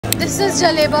This is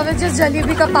जलेबा, which is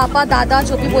jalebi का पापा, दादा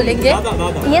जो भी बोलेंगे।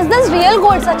 Yes, this real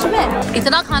gold, सच में।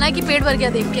 इतना खाना है कि पेट भर गया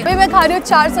देख के। मैं खा रही हूँ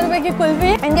 400 रुपए की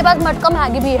कुल्फी। इनके पास मटका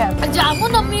मैगी भी है।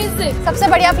 जामुन अमेजिंग, सबसे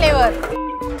बढ़िया flavour.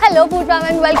 Hello food fam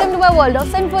and welcome to my world of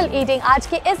sinful eating. आज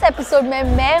के इस एपिसोड में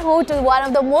मैं हूँ to one of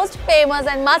the most famous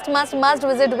and must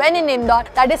visit when in Indore,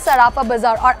 that is सराफा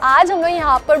बाजार। और आज हम लोग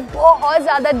यहाँ पर बहुत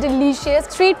ज्यादा डिलीशियस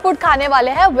स्ट्रीट फूड खाने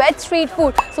वाले हैं, veg street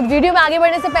food. So video में आगे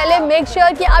बढ़ने से पहले मेक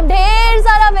श्योर कि आप ढेर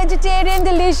सारा वेजिटेरियन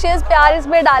डिलीशियस प्यार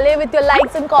इसमें डालें with your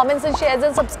likes and comments and shares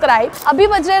and subscribe. अभी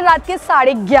बज रहे रात के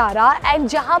 11:30 एंड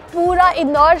जहाँ पूरा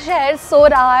इंदौर शहर सो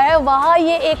रहा है वहाँ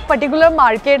ये एक पर्टिकुलर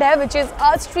मार्केट है which is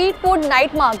a street food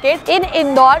night market in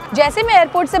Indore. जैसे मैं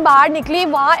एयरपोर्ट से बाहर निकली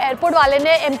वहाँ एयरपोर्ट वाले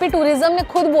ने, एमपी टूरिज्म ने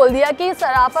खुद बोल दिया कि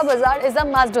सराफा बाजार is a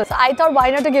must do. I thought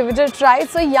why not to give it a try.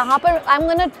 सो यहाँ पर I am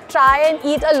gonna try and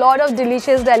eat a lot of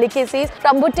delicious delicacies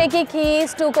from भुट्टे की खीर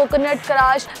to coconut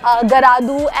crush,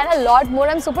 गरादू and a lot more.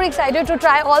 I am super excited to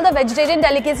try all the vegetarian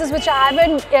delicacies which I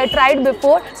haven't tried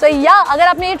before. सो या अगर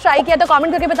आपने ये try किया तो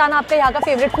comment करके बताना आपका यहाँ का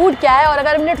फेवरेट फूड क्या है, और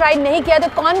अगर आपने ट्राई नहीं किया तो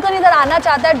कौन कौन इधर आना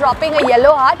चाहता है dropping a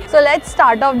yellow heart. So let's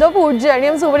start of the food journey. I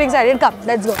am super excited. Come,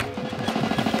 let's go.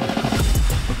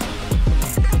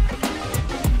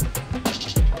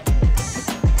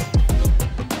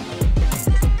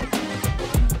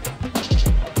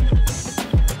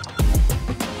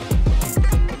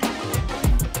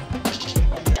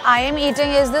 I am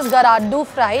eating is this garaddu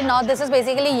fry. Now this is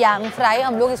basically yam fry.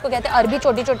 हम लोग इसको कहते हैं अरबी,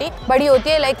 छोटी छोटी बड़ी होती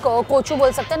है, like कोचू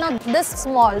बोल सकते हैं ना। This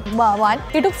small one,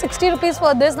 he took 60 rupees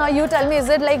for this. Now you tell me,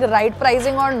 is it like right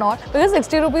pricing or not? Because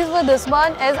 60 rupees for this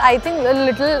one is, I think, a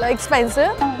little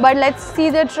expensive. But let's see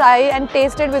the try and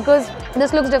taste it because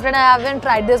this looks different. I haven't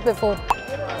tried this before.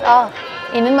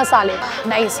 Indian masale,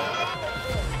 nice.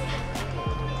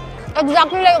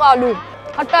 Exactly like आलू,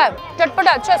 खट्टा है,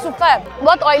 चटपटा, अच्छा है, सूखा है,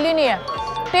 बहुत oily नहीं है।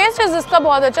 टेस्ट इज इसका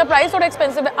बहुत अच्छा। प्राइस थोड़ा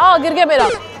एक्सपेंसिव है। गिर गया मेरा।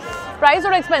 प्राइस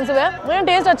थोड़ा एक्सपेंसिव है लेकिन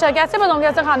टेस्ट अच्छा है। कैसे बताऊँ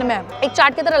कैसे खाने में एक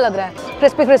चाट की तरह लग रहा है,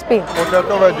 क्रिस्पी क्रिस्पी।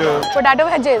 पोटैटो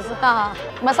वेजेस, हाँ,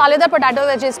 मसालेदार पोटैटो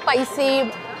वेजेस, स्पाइसी,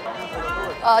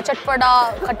 चटपटा,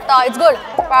 खट्टा, इट्स गुड।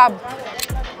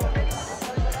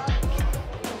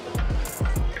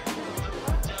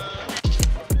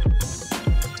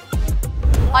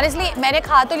 ऑनेस्टली मैंने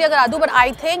खा तो लिया गरादू, बट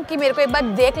आई थिंक कि मेरे को एक बार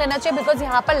देख लेना चाहिए बिकॉज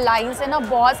यहाँ पर लाइन से ना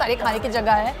बहुत सारे खाने की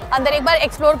जगह है। अंदर एक बार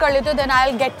एक्सप्लोर कर लेते हो, then I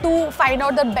will get to find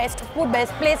out the best food,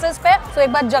 best places पे। सो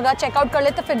एक बार जगह चेकआउट कर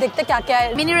लेते, फिर देखते क्या क्या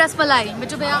है। मिनी रसमलाई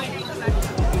बिट्टू भैया,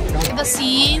 the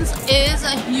scenes is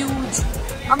a huge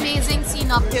amazing seen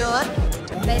up here.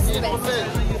 Best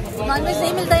non veg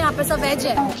नहीं मिलता यहाँ पे, सब वेज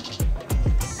है।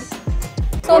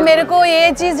 तो मेरे को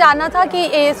ये चीज़ जानना था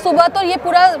कि सुबह तो ये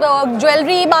पूरा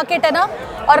ज्वेलरी मार्केट है ना,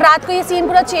 और रात को ये सीन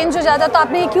पूरा चेंज हो जाता, तो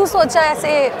आपने ये क्यों सोचा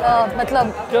ऐसे?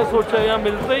 मतलब क्या सोचा, यहाँ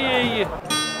मिलता ही है ये।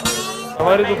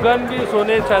 हमारी दुकान भी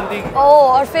सोने चांदी की।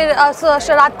 और फिर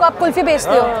रात को आप कुल्फी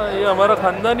बेचते हो? ये हमारा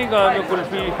खानदानी काम है,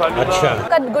 कुल्फी फालूदा।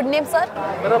 अच्छा। Good name sir?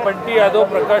 मेरा बंटी यादव,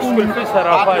 प्रकाश कुल्फी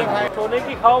सराफा। सोने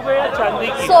की खाओगे या चांदी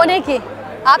की? सोने की।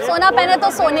 आप सोना पहने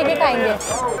तो सोने की खाएंगे।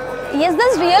 Yes,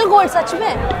 this real gold, सच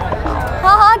में?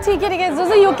 हाँ ठीक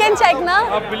है, यू कैन चेक ना।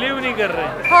 आप बिलीव नहीं कर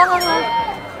रहे? हाँ।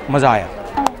 मजा आया।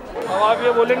 अब आप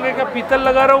ये बोलेंगे कि पीतल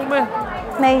लगा रहा हूँ मैं?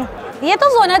 नहीं, ये तो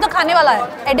सोना है, तो खाने वाला है,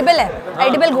 एडिबल है,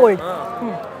 एडिबल गोल्ड।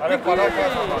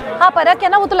 हाँ परख है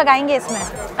ना, वो तो लगाएंगे इसमें। I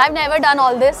have never done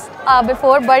all this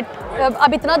before, but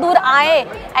अब इतना दूर आए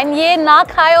एंड ये ना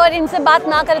खाए और इनसे बात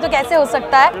ना करे तो कैसे हो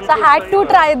सकता है। So had to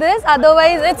try this,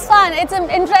 otherwise it's fun, it's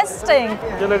interesting.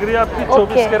 मुझे लग रही है आपकी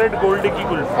 24 कैरेट गोल्ड की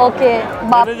कुल्फी। ओके,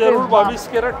 मैंने जरूर 22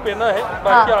 कैरेट पहना है,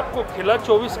 बाकी आपको खिला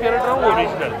 24 कैरेट रहा हूँ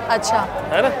ओरिजिनल। अच्छा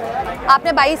है ना?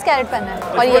 आपने 22 कैरेट पहना है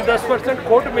और ये 10%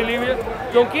 खोट मिली हुई है,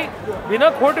 क्योंकि बिना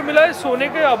खोट मिलाए सोने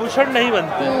के आभूषण नहीं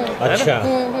बनते। अच्छा।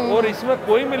 और इसमें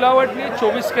कोई मिलावट नहीं,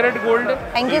 24 कैरेट गोल्ड है।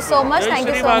 Thank you so much, thank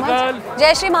you so much.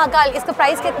 जय श्री महाकाल। इसका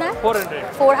प्राइस कितना है?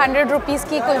 400 रुपीज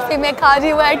की कुल्फी मैं खा रही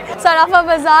हूँ एट सराफा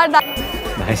बाजार।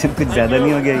 भाई साहब कुछ ज्यादा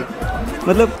नहीं हो गया?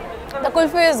 मतलब the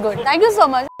kulfi is good, thank you so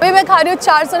much. अभी मैं खा रही हूँ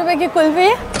 400 रुपए की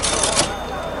kulfi.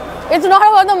 It's not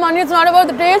about the money, it's not about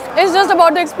the taste, it's just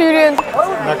about the experience.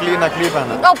 नकली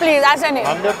पाना। Oh please, ऐसे नहीं।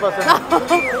 100%।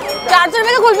 400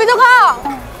 रुपए की कुल्फी तो खा।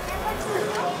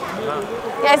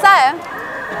 कैसा है?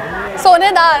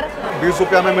 सोनेदार। 20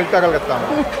 रुपया में मिलता कलकत्ता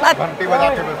में, घंटी बजा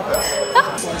के बेचते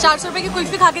हैं। 400 रुपए की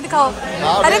कुल्फी खा के दिखाओ।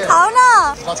 अरे खाओ ना।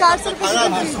 400 रुपए की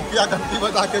कुल्फी घंटी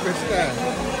बजा के बेचते हैं,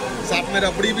 साथ में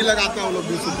रबड़ी भी लगाते हैं वो लोग।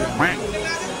 20 रुपये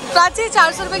प्राची,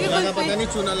 400 रुपए की कुल्फी। पता नहीं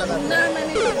चूना लगा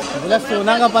बोला,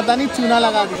 सोना का पता नहीं, चूना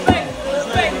लगा दिया।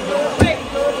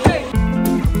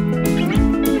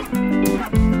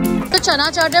 तो चना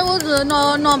चाट है वो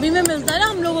नौवीं में मिलता है ना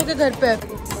हम लोगों के घर पे।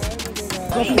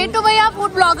 बिट्टू भैया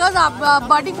फूड ब्लॉगर्स, आप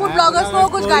बर्डिंग फूड ब्लॉगर्स को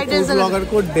कुछ गाइडेंस दे। ब्लॉगर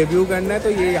को डेब्यू करना है तो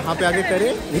ये यहाँ पे आके करे।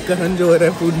 ये करण जो है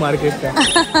फूड मार्केट का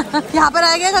यहाँ पर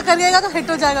आएगा करिएगा तो हिट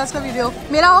हो जाएगा उसका वीडियो।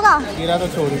 मेरा होगा? मेरा तो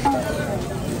छोड़।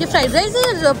 ये फ्राइड राइस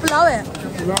है, पुलाव है?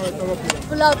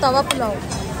 पुलाव, तवा पुलाव।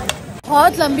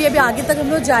 बहुत लंबी है, अभी आगे तक हम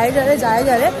लोग जाए जा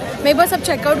रहे। मैं एक बार सब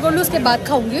चेकआउट कर लूँ, उसके बाद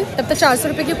खाऊंगी। तब तक 400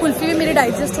 रुपए की कुल्फी भी मेरी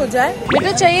डाइजेस्ट हो जाए।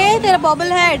 बेटा चाहिए तेरा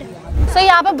बॉबल हेड। सो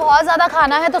यहाँ पे बहुत ज्यादा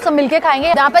खाना है तो सब मिलके खाएंगे।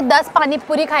 यहाँ पे 10 पानी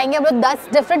पूरी खाएंगे हम लोग, 10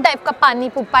 डिफरेंट टाइप का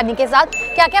पानी के साथ।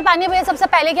 क्या क्या पानी भैया? सबसे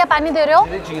पहले क्या पानी दे रहे हो?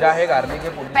 जीरा है, गार्लिक है।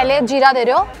 पहले जीरा दे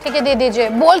रहे हो, ठीक है दे दीजिए।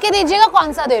 बोल के दीजिएगा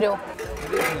कौन सा दे रहे हो।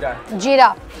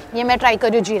 जीरा, ये मैं ट्राई कर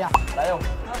रही हूँ जीरा।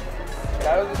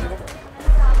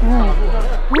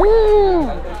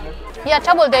 ये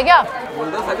अच्छा बोलते हैं क्या?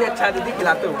 बोल दो सभी अच्छा दीदी,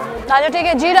 खिलाते हो। अच्छा ठीक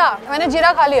है, जीरा मैंने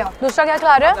जीरा खा लिया। दूसरा क्या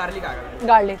खिला रहे हो?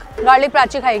 गार्लिक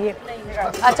प्राची खाएगी।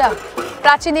 अच्छा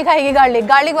प्राची नहीं खाएगी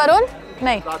गार्लिक वरुण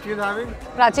नहीं,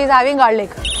 प्राची इज हैविंग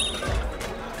गार्लिक।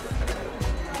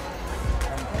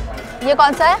 ये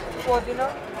कौन सा है? पुदीना।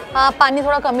 हाँ पानी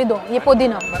थोड़ा कम ही दो, ये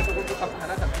पुदीना।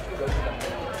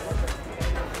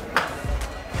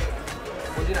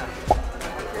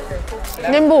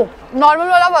 नींबू नॉर्मल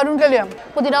वाला वरुण के लिए,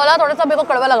 पुदीना वाला थोड़ा सा मेरे को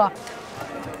कड़वा लगा।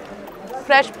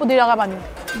 फ्रेश पुदीना का पानी।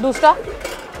 दूसरा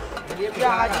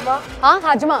हाँ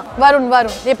हाजमा, वरुण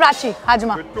ये प्राची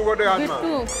हाजमा,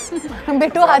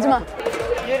 बिट्टू हाजमा।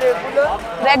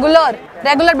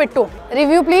 Regular Bittu.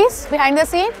 Review please behind the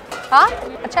scene. हाँ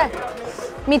अच्छा है,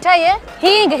 मीठा ये।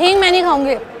 हींग मैं नहीं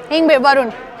खाऊंगी, हींग वरुण।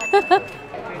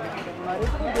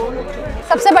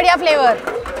 सबसे बढ़िया फ्लेवर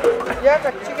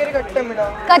कच्ची केरी खट्टा मीठा।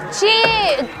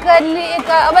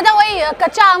 मतलब वही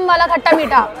कच्चा आम वाला खट्टा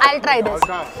मीठा। I will try this.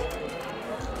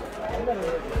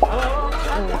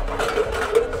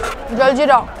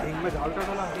 Jaljeera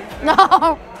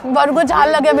वर को झाल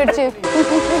लगे मिर्ची।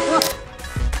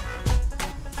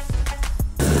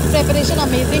 प्रेपरेशन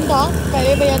अमेजिंग था।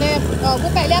 पहले भैया ने वो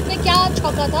पहले आपने क्या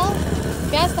छौंका था?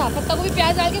 प्याज था, पत्ता गोभी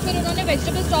प्याज डाल के फिर उन्होंने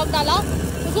वेजिटेबल स्टॉक डाला,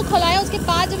 उसको खिलाया। उसके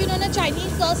बाद जब इन्होंने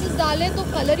चाइनीज सॉसेस डाले तो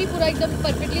कलर ही पूरा एकदम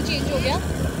परफेक्टली चेंज हो गया।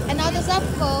 And now this are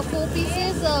 4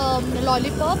 pieces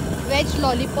lollipop, veg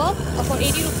lollipop for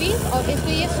 80 rupees. और इसको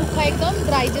ये सूखा एकदम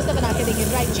ड्राई जैसा बना के देंगे,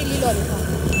 dry chilli lollipop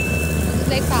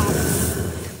like that.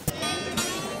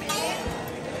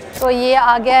 तो ये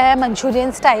आ गया है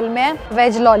मंचूरियन स्टाइल में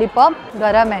वेज लॉलीपॉप।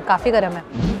 गरम है, काफ़ी गरम है।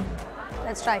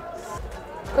 Let's try.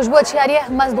 खुशबू अच्छी आ रही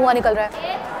है, मस्त धुआं निकल रहा है।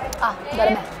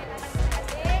 गरम है।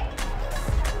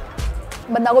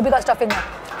 बंदा गोभी का स्टफिंग है।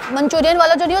 मंचूरियन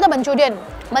वाला जो नहीं होता,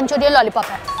 मंचूरियन लॉलीपॉप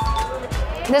है।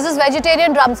 This is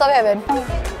vegetarian drums of haven.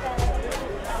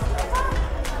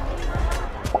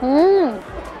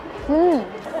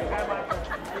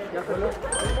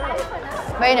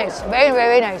 Very nice,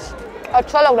 very nice.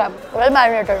 अच्छा लग रहा है, वेल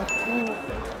मैरिनेटेड।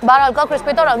 बाहर हल्का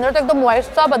क्रिस्पी था और अंदर तो एकदम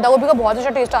मॉइस्ट था। बंदा गोभी का बहुत अच्छा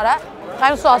टेस्ट आ रहा है।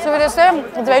 एंड सॉस की वजह से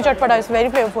इट्स वेरी चटपटा, इट्स वेरी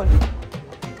फ्लेवरफुल।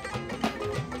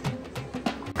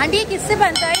 आंटी ये किससे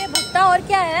बनता है? ये भुट्टा और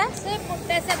क्या है? सिर्फ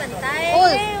भुट्टे से बनता है और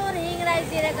हींग राई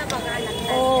जीरे का बघार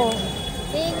लगता है।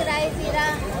 हींग राई जीरा,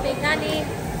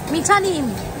 मीठा नीम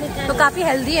तो काफी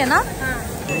हेल्दी है ना। हाँ।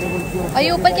 और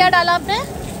ये ऊपर क्या डाला आपने?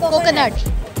 Coconut.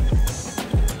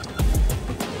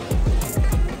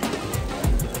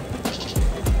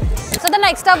 So the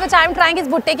next up which I am trying is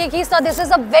bhutte ki kheer. Now this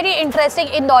is a very interesting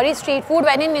Indori street food.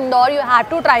 When in Indore you have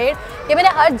to try it. ये मैंने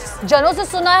हर जनों से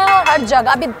सुना है और हर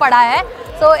जगह भी पढ़ा है।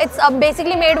 So it's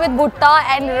basically made with भुट्टा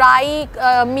and राई,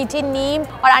 मीठी नीम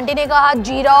और आंटी ने कहा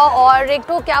जीरा और एक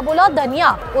तो क्या बोला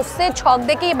धनिया, उससे छौंक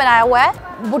दे के ये बनाया हुआ है।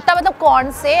 भुट्टा मतलब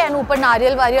कॉर्न से एंड ऊपर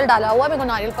नारियल वारियल डाला हुआ है। मेरे को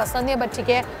नारियल पसंद है बट ठीक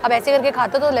है, अब ऐसे करके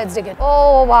खाते तो let's dig it.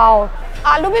 Oh wow,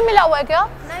 आलू भी मिला हुआ है क्या?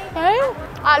 नहीं,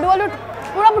 आलू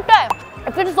पूरा भुट्टा है।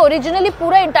 It's originally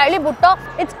पूरा entirely भुट्टा।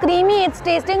 It's creamy, it's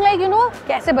tasting like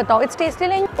कैसे बताओ, it's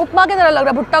tasting like उपमा की तरह लग रहा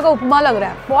है, भुट्टा का उपमा लग रहा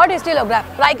है, बहुत टेस्टी लग रहा है।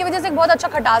 राई की वजह से बहुत अच्छा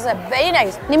खटास है, वेरी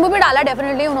नाइस। नींबू भी डाला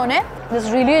डेफिनेटली उन्होंने।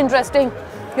 This really interesting.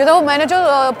 ये तो मैंने जो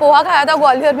पोहा खाया था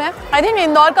ग्वालियर में, आई थिंक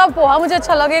इंदौर का पोहा मुझे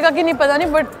अच्छा लगेगा कि नहीं पता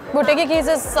नहीं, बट भुट्टे की खीर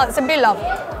से simply love.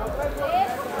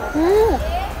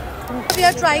 We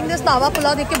are trying this तावा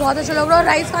पुलाव, देख के बहुत अच्छा लग रहा है।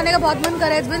 राइस खाने का बहुत मन कर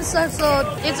रहा है।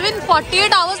 It's been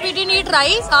 48 hours we didn't eat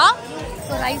rice, हाँ?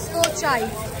 So राइस तो चाय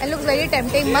एंड लुक्स वेरी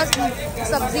टेम्पटिंग। मस्त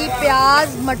सब्जी,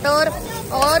 प्याज, मटर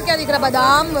और क्या दिख रहा है,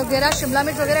 बादाम वगैरह, शिमला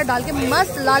मिर्च वगैरह डाल के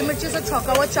मस्त लाल मिर्ची से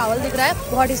छौंका हुआ चावल दिख रहा है,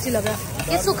 बहुत टेस्टी लग रहा है।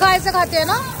 ये सूखा ऐसे खाते हैं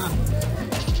ना।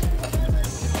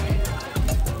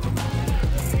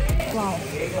 Wow,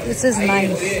 this is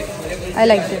nice. I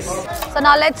like this. So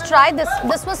now let's try this.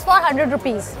 This was for 100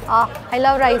 rupees. I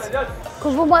love rice.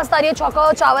 खुशबू मस्त आ रही है, छौंका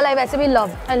और चावल है वैसे भी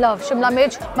लव। I love शिमला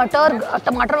मिर्च, मटर,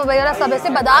 टमाटर वगैरह सब। ऐसे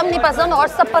बादाम नहीं पसंद और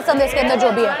सब पसंद है इसके अंदर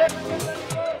जो भी है।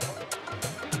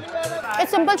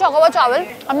 इट्स सिंपल चौका हुआ चावल।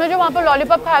 हमने जो वहाँ पर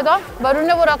लॉलीपॉप खाया था, वरुण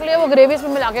ने वो रख लिया, वो ग्रेवी में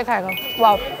मिला के खाएगा।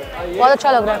 वाह, बहुत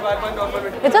अच्छा लग रहा है।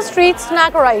 It's a street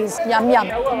snack rice, Yama Yama.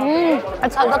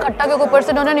 It's हल्का खट्टा, के ऊपर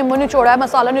से इन्होंने नींबू निचोड़ा है,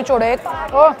 मसाला निचोड़ा है,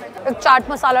 एक चाट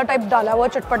मसाला टाइप डाला हुआ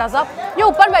चटपटा सा। ये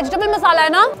ऊपर वेजिटेबल मसाला है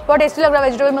ना, बहुत टेस्टी लग रहा है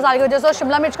वेजिटेबल मसाले की वजह से। और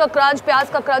शिमला मिर्च का क्रंच, प्याज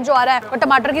का क्रंच जो आ रहा है, और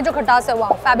टमाटर की जो खटास है,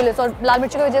 वाह फैबुलस। और लाल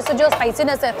मिर्च की वजह से जो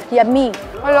स्पाइसीनेस है, यम्मी।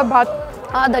 और भात,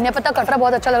 हाँ धनिया पत्ता कट रहा,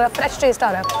 बहुत अच्छा लग रहा है, फ्रेश टेस्ट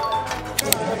आ रहा है।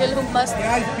 मस्त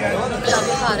खा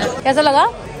रहा है। कैसा लगा?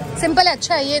 सिंपल है,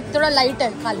 अच्छा है। ये थोड़ा लाइट है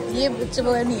खाली, ये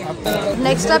वो नहीं है।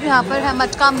 नेक्स्ट अब यहाँ पर है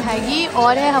मटका मैगी,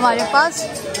 और है हमारे पास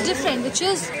डिफरेंट विच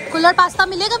इज कुल्हड़ पास्ता।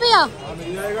 मिलेगा भैया?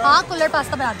 हाँ कुल्हड़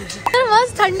पास्ता बना दीजिए।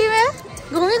 मस्त ठंडी में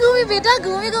घूमी घूमी बेटा,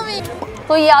 घूमी घूमी।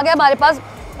 तो ये आ गया हमारे पास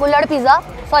कुल्हड़ पिज़्ज़ा,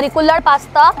 सॉरी कुल्हड़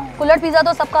पास्ता। कुल्हड़ पिज़्ज़ा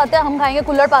तो सब खाते हैं, हम खाएंगे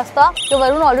कुल्हड़ पास्ता, जो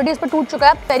वरुण ऑलरेडी इस पर टूट चुका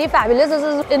है। Very fabulous, this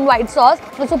is in white sauce,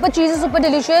 super cheesy, super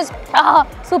delicious,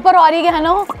 super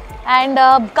oregano and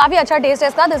काफ़ी अच्छा टेस्ट है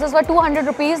इसका। This is for 200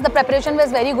 rupees. The preparation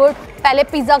was very good. पहले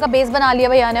पिज़्ज़ा का बेस बना लिया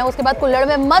भैया ने, उसके बाद कुल्हड़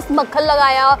में मस्त मक्खन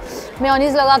लगाया,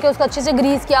 मेयोनीज लगा के उसको अच्छे से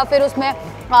ग्रीस किया, फिर उसमें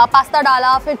पास्ता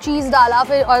डाला, फिर चीज़ डाला,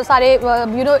 फिर और सारे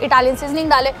इटालियन सीजनिंग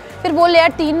डाले, फिर वो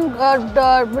लेयर 3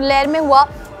 लेयर में हुआ।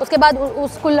 उसके बाद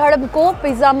उस कुल्हड़ को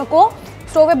पिज़्ज़ा में को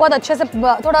स्टोव पे बहुत अच्छे से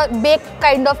थोड़ा बेक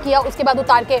काइंड ऑफ किया। उसके बाद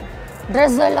उतार के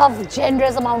drizzle of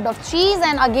generous amount of cheese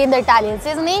and again the Italian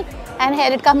seasoning, and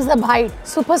here it comes the bite.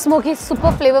 Super smoky,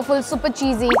 super flavorful, super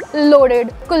cheesy,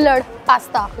 loaded कुल्हड़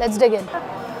pasta. Let's dig in.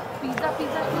 Pizza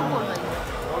क्यों बोल रही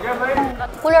है?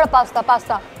 कुल्हड़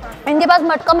पास्ता। इनके पास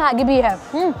मटका मैगी भी है।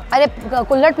 अरे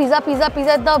कुल्हड़ पिज़्ज़ा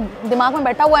इतना दिमाग में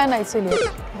बैठा हुआ है ना, इसीलिए।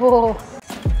 हो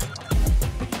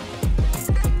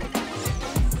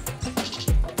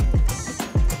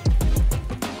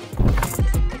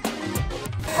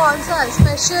कौन सा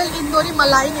स्पेशल इंदौरी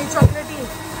मलाई नहीं, चॉकलेटी,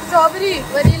 स्ट्रॉबेरी,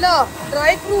 वनीला,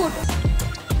 ड्राई फ्रूट।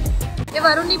 ये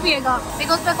वरुण नहीं पिएगा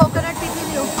बिकॉज मैं कोकोनट पीती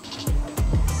नहीं हूँ।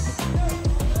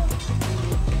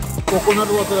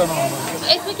 कोकोनट वाटर है ना।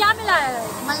 इसमें क्या मिला है?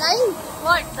 मलाई?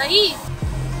 व्हाट? दही?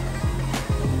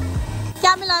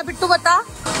 क्या मिला है बिट्टू बता?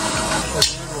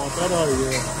 वाटर और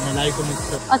ये मलाई को मिक्स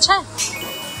कर। अच्छा है।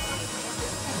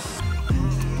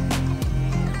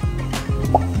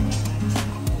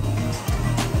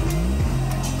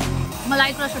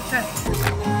 मलाई क्रश अच्छा है।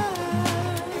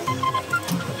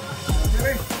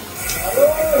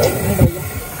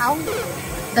 आओ,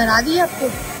 डरा दिया आपको?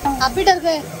 आप भी डर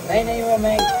गए? नहीं वो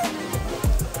मैं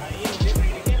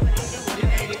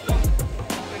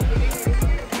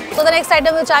So the next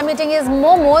item which I'm eating is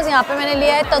momos. यहाँ पे मैंने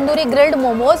लिया है tandoori grilled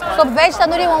momos. So veg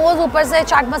tandoori momos, ऊपर से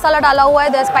चाट मसाला डाला हुआ है,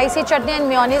 there's spicy chutney and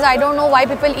mayonnaise. I don't know why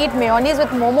people eat mayonnaise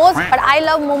with momos, but I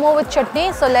love momo with chutney.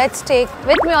 So let's take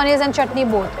with mayonnaise and chutney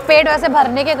both. पेट वैसे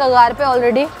भरने के कगार पे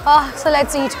already. So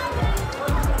let's eat.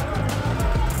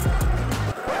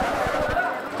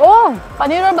 ओह,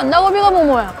 पनीर और बंदा गोभी का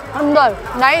मोमो है अंदर।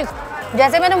 नाइस।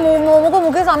 जैसे मैंने मोमो को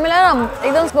मुँह के सामने लाया ना,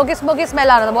 एकदम स्मोकी स्मेल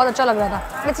आ रहा था, बहुत अच्छा लग रहा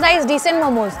था। It's nice, decent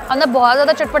momos. अंदर बहुत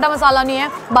ज़्यादा चटपटा मसाला नहीं है,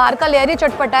 बाहर का लेयर ही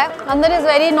चटपटा है, अंदर is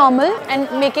very normal and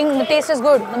making the test is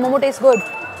good. The momo taste good.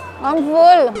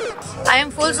 I am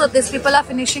full so this people are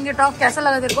finishing it of. कैसा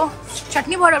लगा तेरे को?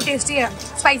 चटनी बहुत टेस्टी है,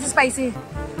 स्पाइसी।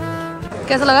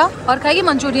 कैसा लगा? और खाएगी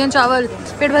मंचूरियन चावल?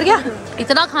 पेट भर गया?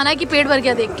 इतना खाना है कि पेट भर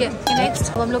गया देख के।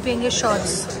 नेक्स्ट हम लोग पियेंगे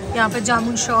शॉट्स। यहाँ पे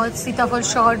जामुन शॉट्स, सीताफल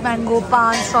शॉट, मैंगो,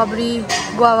 पान, स्ट्रॉबेरी,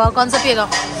 गुआवा। कौन सा पिएगा?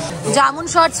 जामुन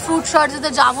शॉट्स, फ्रूट शॉट्स। तो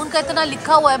जामुन का इतना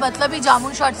लिखा हुआ है, मतलब ही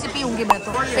जामुन शॉट्स ही पीऊंगी मैं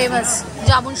तो। फेमस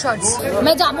जामुन शॉट्स।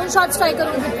 मैं जामुन शॉट्स ट्राई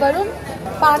करूंगी। वरुण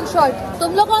पान शॉट।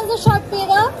 तुम लोग कौन सा शॉट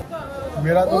पिएगा?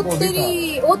 मेरा तो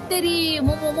ओ तेरी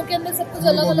मोमो के अंदर सब कुछ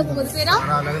अलग अलग होगा।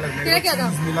 तेरा क्या था?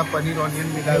 मिला पनीर, ऑनियन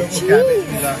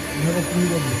मिला,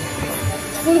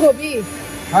 फूल गोभी।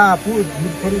 हाँ फूल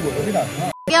गोभी ना।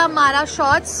 क्या हमारा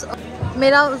शॉट्स,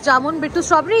 मेरा जामुन, बिट्टू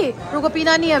स्ट्रॉबेरी। रुको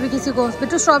पीना नहीं है अभी किसी को।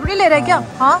 बिट्टू स्ट्रॉबेरी ले रहे हैं क्या?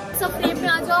 हाँ सब फ्रेम में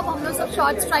आ जाओ, हम लोग सब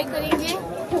शॉट्स ट्राई करेंगे।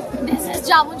 This is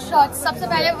jamun shots. सबसे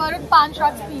पहले Varun 5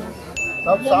 shots P.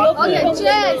 Okay,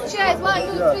 cheers. 1,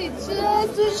 2, 3. Cheers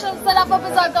to Sarafa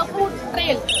Bazaar का food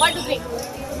trail. 1, 2, 3.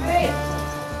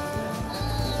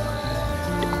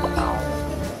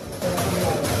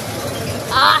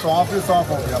 सॉफ्ट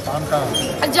हो गया पान का।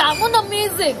 जामुन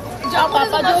अमेजिंग। जामुन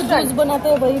पापा जो जूस बनाते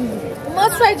हैं वही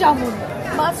must try. Jamun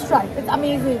must try, it's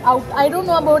amazing. I don't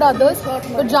know about others,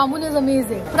 but jamun is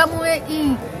amazing. पूरा मुंह में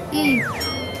ई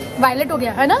वायलेट हो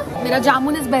गया है ना। मेरा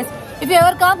जामुन is best. If you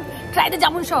ever come, try the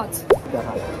jamun shots.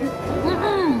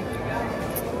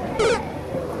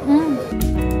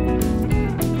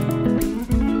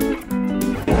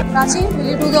 Prachi, will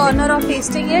you do the honor of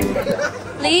tasting it,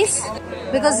 please?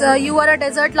 Because you are a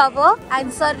desert lover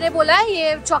and sir ने बोला है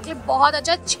ये चॉकलेट बहुत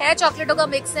अच्छा, 6 चॉकलेटों का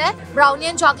मिक्स है। Brownie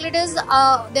and chocolate is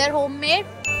there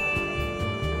homemade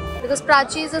because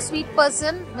Prachi is a sweet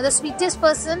person, the sweetest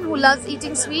person who loves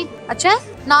eating sweet. अच्छा,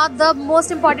 now the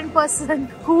most important person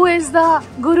who is the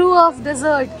guru of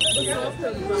dessert.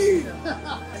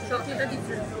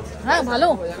 हाँ भालो,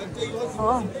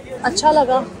 अच्छा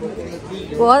लगा,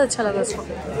 बहुत अच्छा लगा इसको।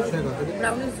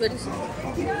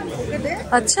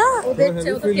 अच्छा,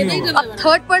 अब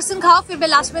थर्ड पर्सन खाओ फिर मैं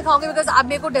लास्ट में खाऊंगी बिकॉज अब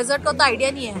मेरे को डेजर्ट का तो आइडिया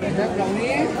नहीं है।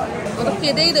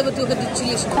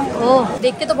 ओह,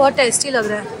 देख के तो बहुत टेस्टी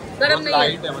लग रहा है।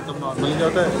 लाइट है, मतलब नॉर्मली जो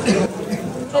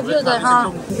होता है हाँ,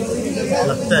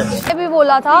 ये भी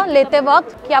बोला था लेते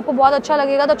वक्त कि आपको बहुत अच्छा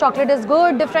लगेगा, तो chocolate is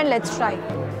good, different, let's try.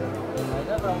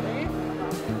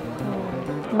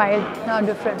 Mild ना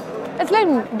different, it's like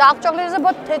dark chocolate जैसे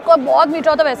बहुत थिक और बहुत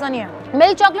मीठा होता है, वैसा नहीं है।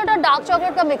 मिल्क चॉकलेट और डार्क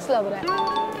चॉकलेट का मिक्स लग रहा है।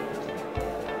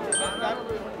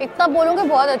 इतना बोलूंगी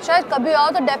बहुत अच्छा है, कभी आओ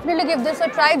तो definitely give this a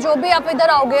try. जो भी आप इधर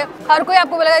आओगे हर कोई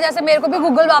आपको बोलेगा, जैसे मेरे को भी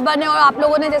गूगल बाबा ने और आप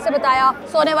लोगों ने जैसे बताया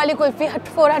सोने वाली कुल्फी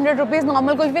 400 रुपीज,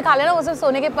 नॉर्मल कुल्फी खा लेना वो सिर्फ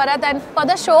सोने के परत। एंड फॉर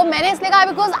द शो मैंने इसलिए कहा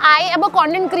because I am a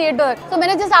content creator, तो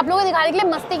मैंने जस्ट आप लोगों को दिखाने के लिए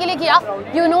मस्ती के लिए किया।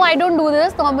 You know I don't do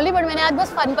this normally, but मैंने आज बस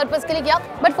फन पर्पज के लिए किया।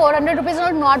 बट 400 रुपीज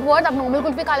नॉट वर्थ, आप नॉर्मल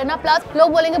कुल्फी खा लेना। प्लस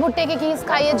लोग बोलेंगे भुट्टे की खीस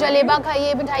खाइए, जलेबा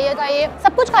खाइए, मिठाइयाँ खाइए,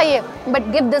 सब कुछ खाइए,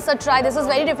 but give this a try. This is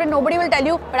very different, nobody will tell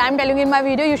you, but I am telling in my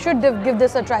video, you should give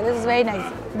this a try. This is very nice,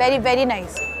 very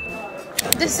nice.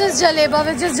 This is जलेबा,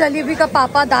 which is jalebi का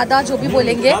पापा, दादा जो भी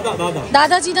बोलेंगे।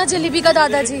 दादाजी ना, जलेबी का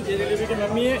दादाजी। जलेबी की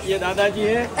मम्मी है, ये दादाजी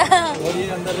है और ये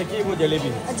अंदर रखी वो जलेबी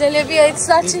है। जलेबी है, it's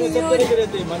such cute.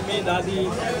 मम्मी, दादी,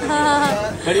 हाँ,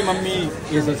 बड़ी मम्मी,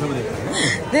 ये सब लेते।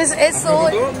 This is so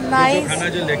nice. खाना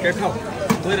जो लेके खाओ,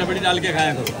 तो रबड़ी डाल के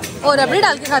खाया करो। और रबड़ी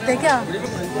डाल के खाते हैं क्या?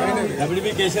 रबड़ी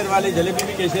भी केसर वाली, जलेबी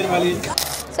भी केसर वाली।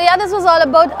 So yeah, this was all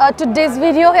about today's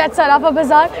video at Sarafa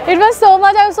Bazaar. It was so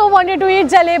much. I so wanted to eat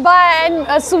jaleba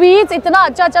and sweets. इतना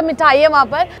अच्छा मिठाई है वहाँ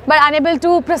पर, but unable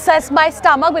to process my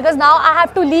stomach because now I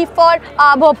have to leave for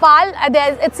Bhopal.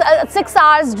 It's a 6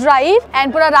 hours drive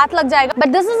and पूरा रात लग जाएगा.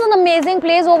 But this is an amazing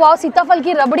place. Oh wow, सीताफल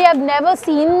की रबड़ी. I've never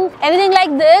seen anything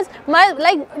like this.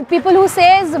 Like people who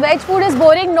says veg food is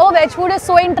boring. No, veg food is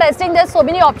so interesting. There's so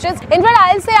many options. In fact,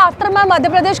 I'll say after मैं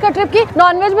मध्य प्रदेश का trip की,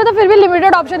 non-veg में तो फिर भी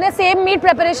limited option है. Same meat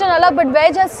preparation अलग, but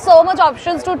veg has so much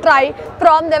options to try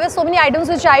from. There were so many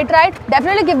items which I tried.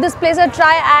 Definitely give this place a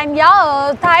try. And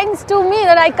yeah, thanks to me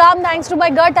that I come, thanks to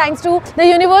my gut, thanks to the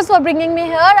universe for bringing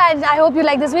me here. And I hope you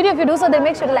like this video. If you do so, then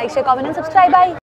make sure to like, share, comment and subscribe. Bye.